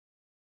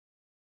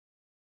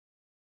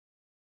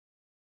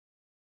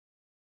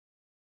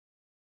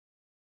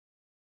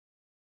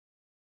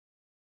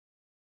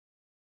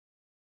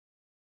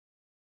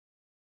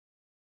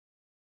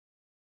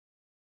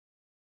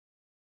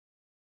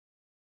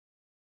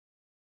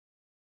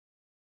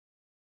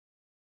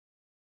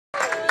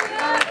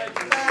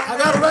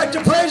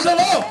got to praise the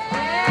Lord.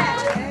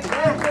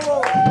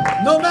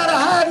 No matter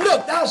how it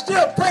looked, I'll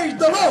still praise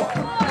the Lord.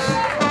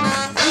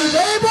 He's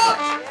able.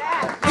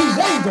 He's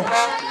able.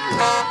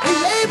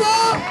 He's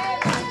able.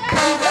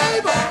 He's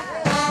able.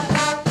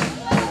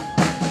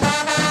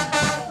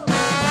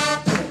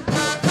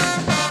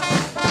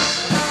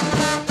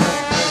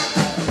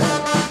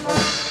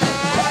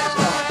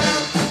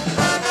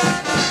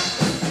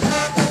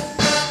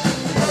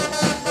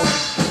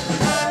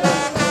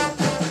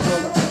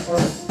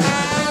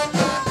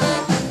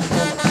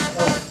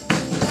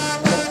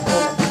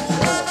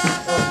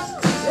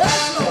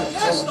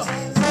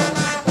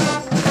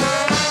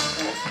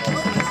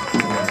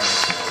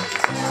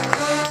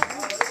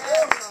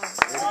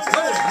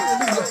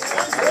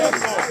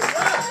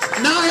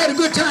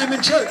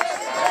 Church. I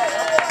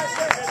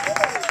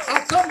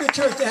come to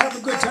church to have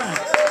a good time.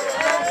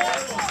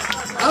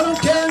 I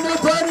don't carry no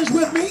burdens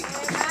with me.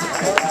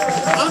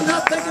 I'm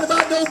not thinking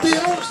about no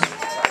bills,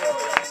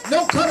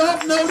 no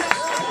cut-off notice.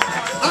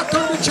 I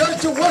come to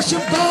church to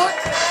worship God.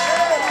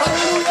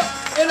 Hallelujah.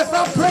 And if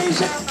I praise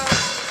Him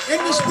in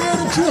the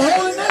spirit of true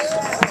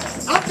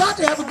holiness, I've got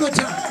to have a good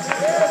time.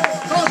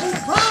 Because He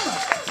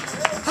promised.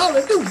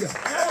 Hallelujah.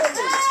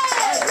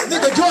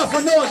 Make a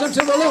joyful noise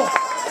unto the Lord.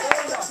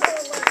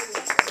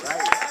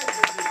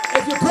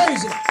 If you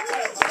praise Him,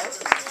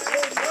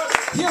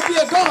 He'll be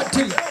a God to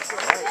you.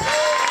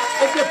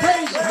 If you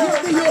praise Him,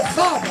 He'll be your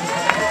Father.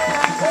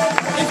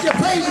 If you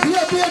praise Him,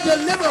 He'll be a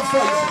deliverer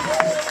for you.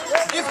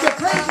 If you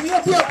praise Him,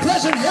 He'll be a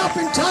present help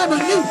in time of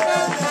need.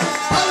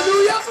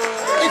 Hallelujah.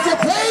 If you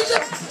praise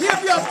Him,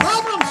 He'll be a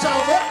problem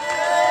solver.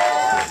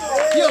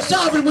 He'll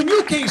solve it when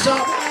you can't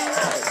solve it.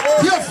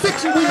 He'll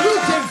fix it when you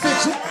can't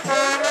fix it.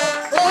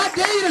 Oh, I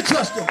dare you to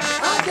trust Him.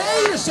 I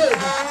dare you to serve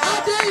Him.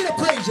 I dare you to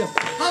praise Him.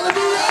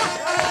 Hallelujah.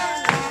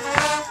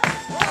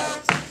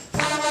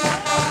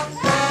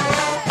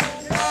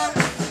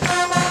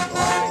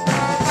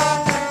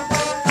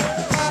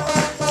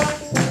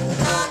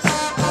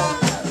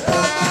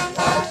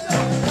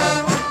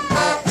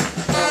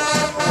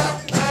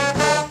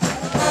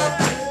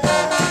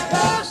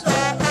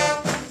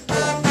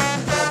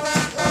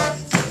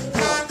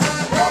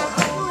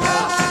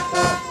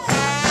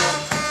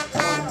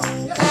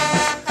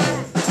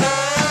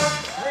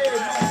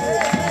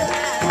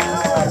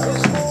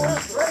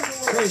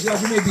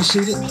 You may be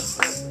seated.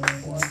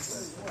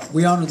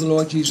 We honor the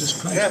Lord Jesus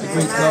Christ, the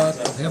great God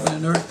of heaven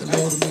and earth, the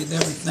Lord who made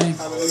everything.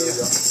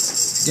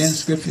 Again,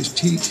 scriptures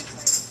teach,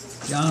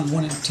 John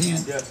 1 and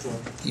 10,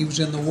 He was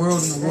in the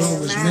world and the world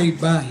was made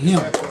by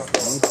Him.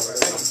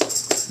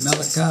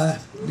 Malachi, I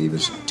believe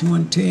it's 2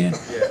 and 10.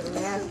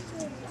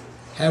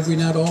 Have we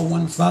not all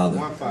one Father?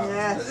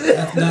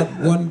 Hath not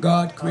one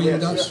God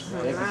created us?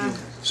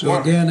 So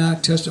again, I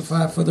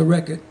testify for the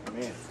record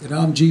that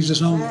I'm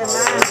Jesus only.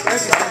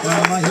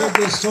 When I hear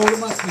this soul of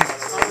my feet,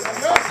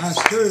 I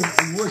serve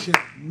and worship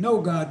no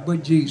God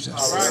but Jesus.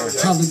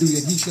 Hallelujah.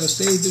 And He shall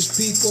save His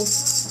people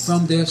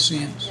from their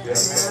sins.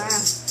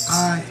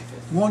 I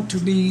want to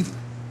leave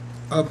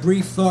a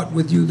brief thought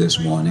with you this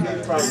morning.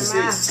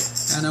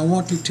 And I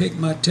want to take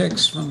my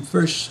text from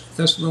 1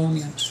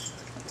 Thessalonians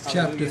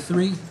chapter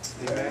 3.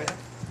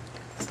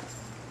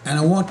 And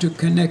I want to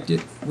connect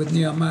it with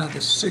Nehemiah, the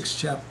 6th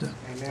chapter.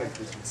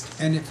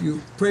 And if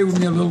you pray with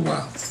me a little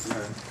while,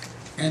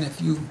 and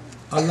if you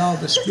allow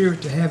the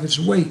Spirit to have its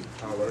way,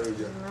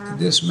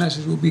 this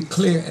message will be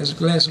clear as a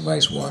glass of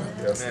ice water.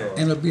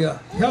 And it'll be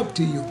a help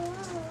to you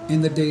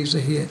in the days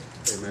ahead.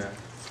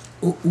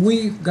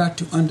 We've got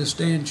to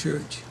understand,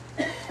 church,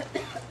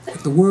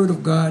 that the Word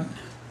of God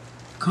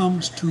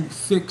comes to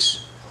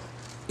fix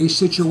a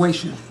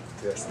situation.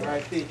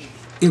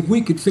 If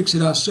we could fix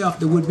it ourselves,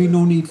 there would be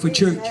no need for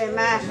church.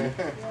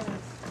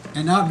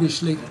 And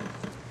obviously,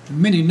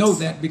 many know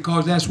that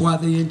because that's why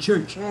they're in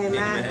church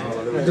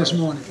this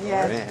morning.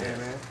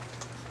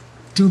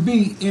 To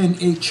be in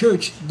a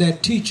church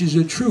that teaches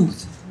the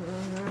truth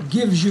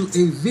gives you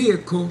a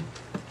vehicle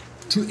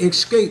to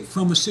escape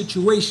from a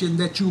situation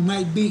that you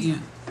might be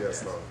in.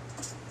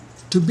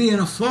 To be in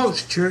a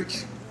false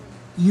church,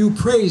 you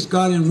praise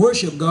God and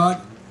worship God,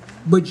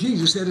 but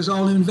Jesus said it's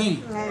all in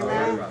vain.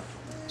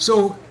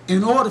 So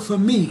in order for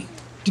me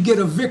to get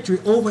a victory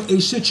over a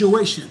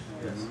situation,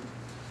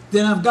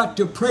 then I've got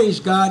to praise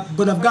God,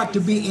 but I've got to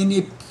be in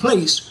a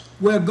place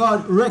where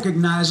God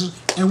recognizes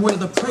and where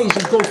the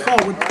praises go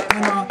forward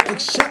and are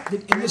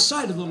accepted in the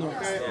sight of the Lord.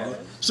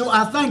 So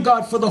I thank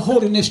God for the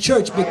Holiness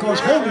Church, because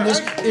holiness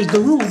is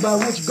the rule by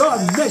which God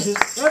measures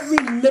every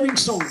living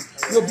soul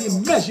will be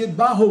measured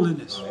by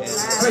holiness.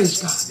 Praise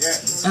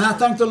God. And I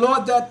thank the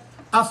Lord that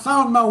I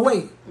found my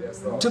way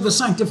to the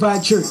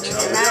sanctified church.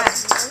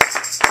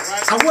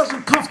 I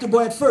wasn't comfortable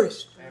at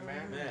first.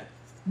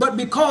 But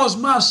because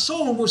my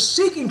soul was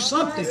seeking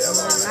something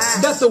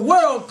that the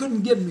world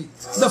couldn't give me,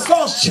 the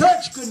false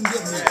church couldn't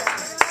give me.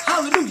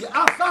 Hallelujah.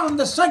 I found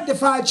the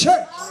sanctified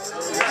church.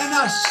 And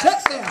I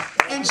sat there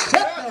and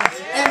sat there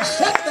and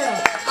sat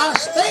there. I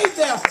stayed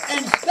there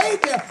and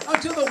stayed there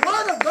until the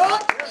Word of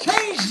God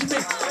changed me.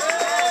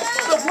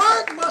 The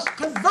Word must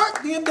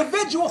convert the the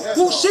individual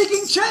who's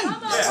seeking change.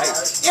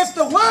 If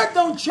the word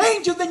don't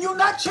change you, then you're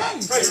not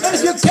changed. And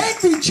if you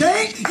can't be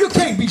changed, you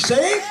can't be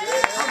saved.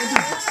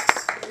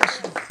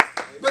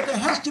 But there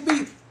has to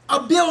be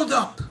a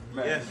build-up.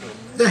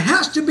 There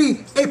has to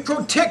be a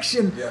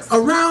protection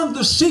around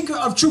the seeker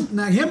of truth.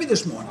 Now hear me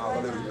this morning.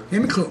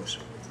 Hear me close.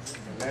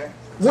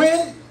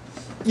 When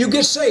you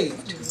get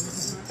saved,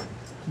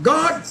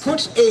 God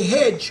puts a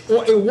hedge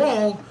or a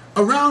wall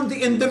around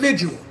the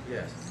individual.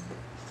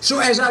 So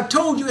as I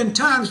told you in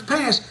times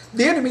past,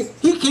 the enemy,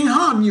 he can't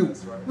harm you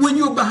when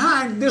you're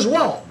behind this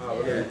wall.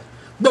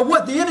 But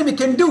what the enemy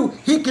can do,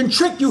 he can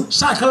trick you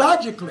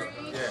psychologically.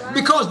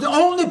 Because the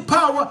only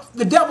power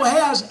the devil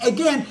has,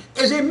 again,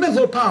 is a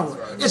mental power.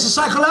 It's a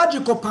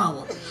psychological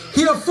power.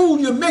 He'll fool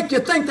you, make you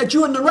think that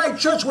you're in the right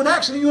church when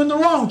actually you're in the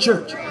wrong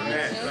church.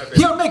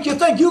 He'll make you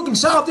think you can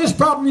solve this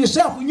problem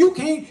yourself when you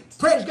can't.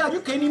 Praise God, you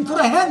can't even put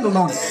a handle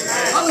on it.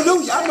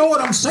 Hallelujah, I know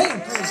what I'm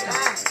saying, praise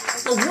God.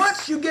 But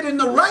once you get in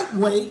the right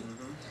way,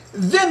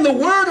 then the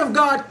Word of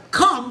God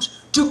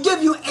comes to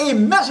give you a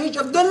message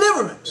of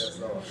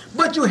deliverance.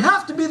 But you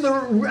have to be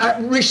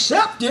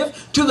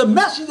receptive to the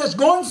message that's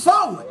going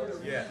forward.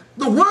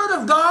 The Word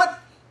of God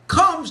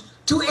comes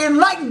to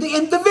enlighten the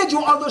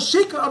individual or the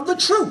seeker of the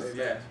truth.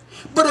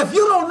 But if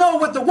you don't know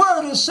what the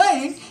Word is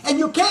saying, and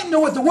you can't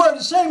know what the Word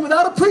is saying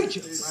without a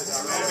preacher,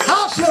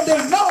 how shall they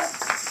know,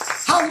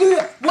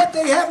 hallelujah, what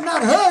they have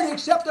not heard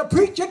except the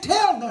preacher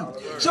tell them?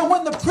 So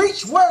when the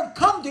preached word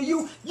come to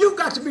you, you've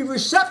got to be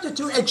receptive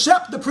to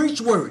accept the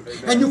preached word.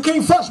 And you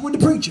can't fuss with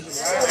the preacher.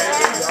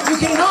 You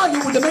can't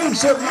argue with the man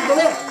servant of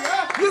the Lord.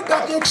 You've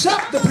got to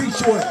accept the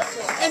preached word.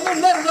 And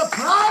then let it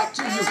apply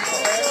to you.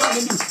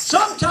 Hallelujah.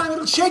 Sometimes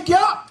it'll shake you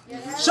up.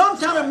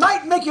 Sometimes it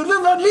might make you a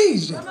little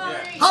uneasy.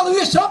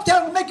 Hallelujah.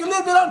 Sometimes it'll make you a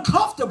little bit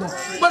uncomfortable.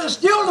 But it's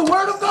still the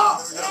Word of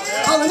God.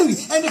 Hallelujah.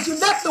 And if you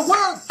let the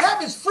Word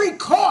have its free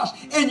course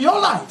in your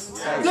life,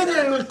 then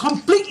it will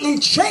completely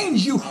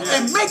change you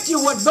and make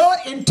you what God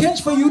intends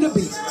for you to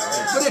be.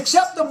 But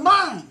except the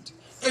mind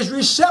is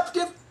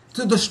receptive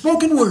to the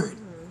spoken word,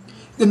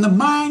 then the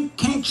mind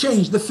can't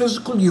change the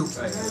physical you.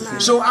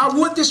 So I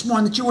would this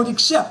morning that you would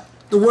accept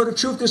the word of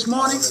truth this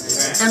morning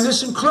and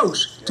listen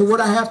close to what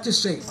I have to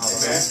say.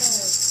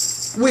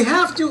 We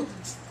have to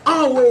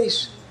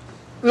always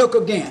look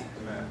again.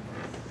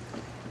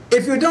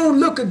 If you don't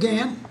look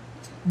again,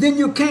 then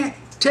you can't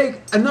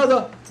take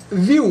another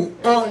view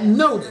or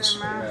notice.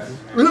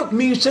 Look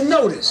means to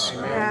notice.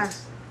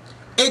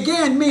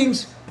 Again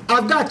means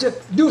I've got to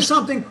do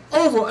something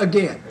over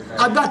again.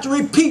 I've got to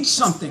repeat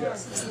something.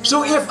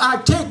 So if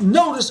I take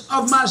notice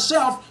of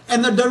myself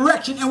and the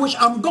direction in which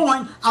I'm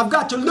going, I've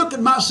got to look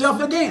at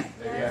myself again.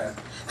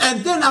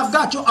 And then I've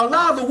got to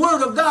allow the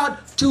Word of God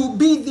to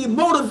be the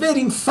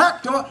motivating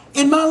factor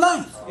in my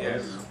life.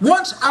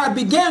 Once I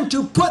began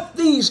to put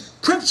these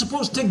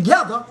principles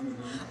together,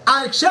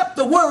 I accept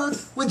the Word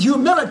with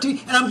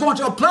humility, and I'm going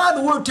to apply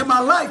the Word to my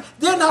life.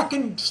 Then I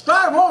can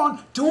strive on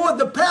toward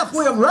the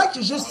pathway of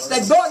righteousness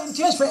that God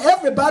intends for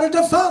everybody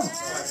to follow.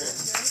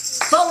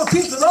 Follow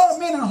peace with all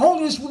men and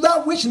holiness,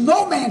 without which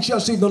no man shall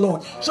see the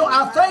Lord. So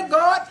I thank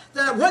God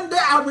that one day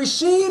I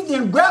received the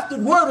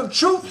engrafted word of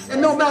truth,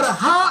 and no matter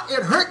how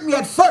it hurt me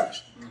at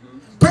first,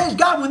 praise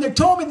God, when they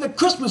told me that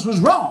Christmas was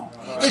wrong,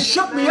 it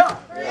shook me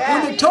up.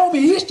 When they told me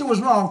Easter was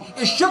wrong,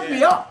 it shook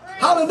me up.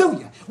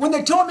 Hallelujah. When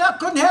they told me I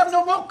couldn't have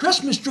no more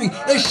Christmas tree,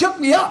 it shook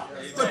me up.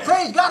 But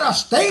praise God, I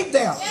stayed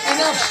there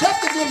and I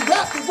accepted the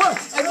engrafted word.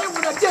 And then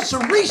when I did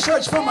some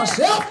research for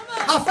myself,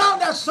 I found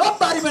that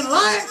somebody been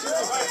lying to me.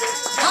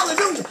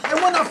 Hallelujah.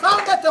 And when I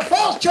found that the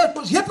false church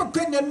was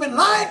hypocrite and had been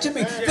lying to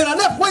me, then I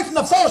left away from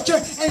the false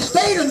church and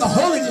stayed in the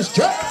holiness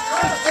church.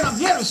 And I'm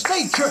here to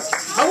stay, church.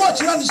 I want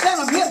you to understand,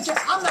 I'm here to church.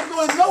 I'm not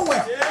going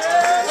nowhere.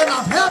 And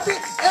I'm happy.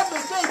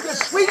 Every day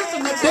gets sweeter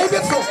than the day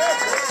before.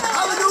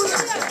 Hallelujah.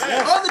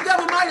 Or the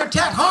devil might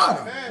attack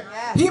harder.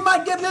 He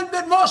might get a little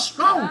bit more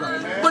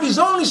stronger, but he's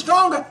only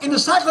stronger in the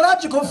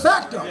psychological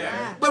factor.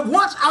 But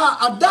once I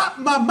adopt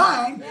my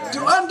mind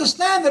to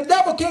understand the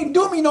devil can't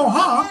do me no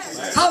harm,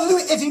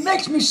 hallelujah, if he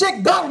makes me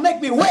sick, God will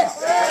make me well.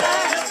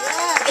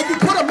 If you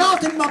put a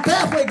mountain in my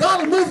pathway,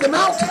 God will move the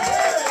mountain.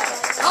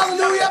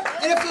 Hallelujah.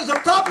 And if there's a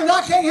problem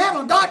that I can't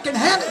handle, God can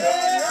handle it.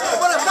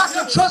 But I've got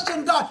to trust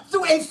in God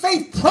through a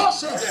faith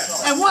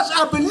process. And once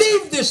I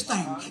believe this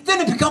thing,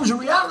 then it becomes a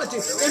reality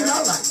in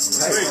my life.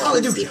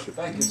 Hallelujah.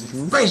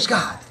 Praise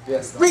God.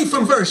 Read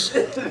from verse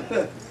 3.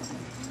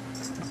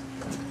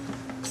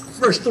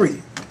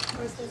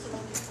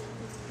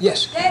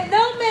 Yes. That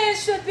no man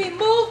should be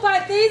moved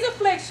by these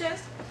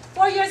afflictions,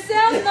 for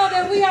yourselves know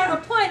that we are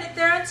appointed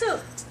thereunto.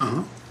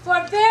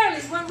 For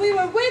verily, when we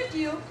were with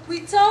you,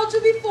 we told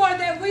you before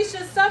that we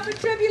should suffer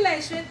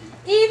tribulation,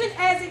 even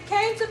as it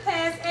came to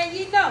pass, and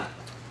ye know.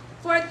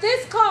 For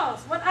this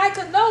cause, when I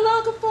could no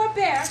longer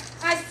forbear,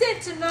 I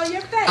sent to know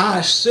your faith.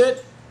 I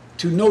sent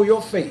to know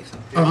your faith.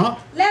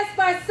 Lest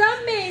by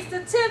some means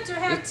the tempter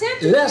have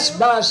tempted you. Lest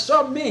by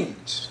some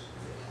means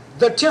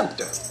the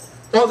tempter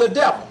or the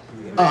devil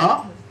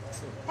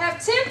have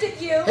tempted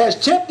you. Has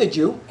tempted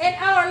you. And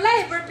our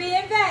labor be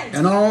in vain.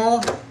 And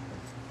all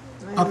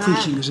our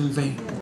preaching is in vain.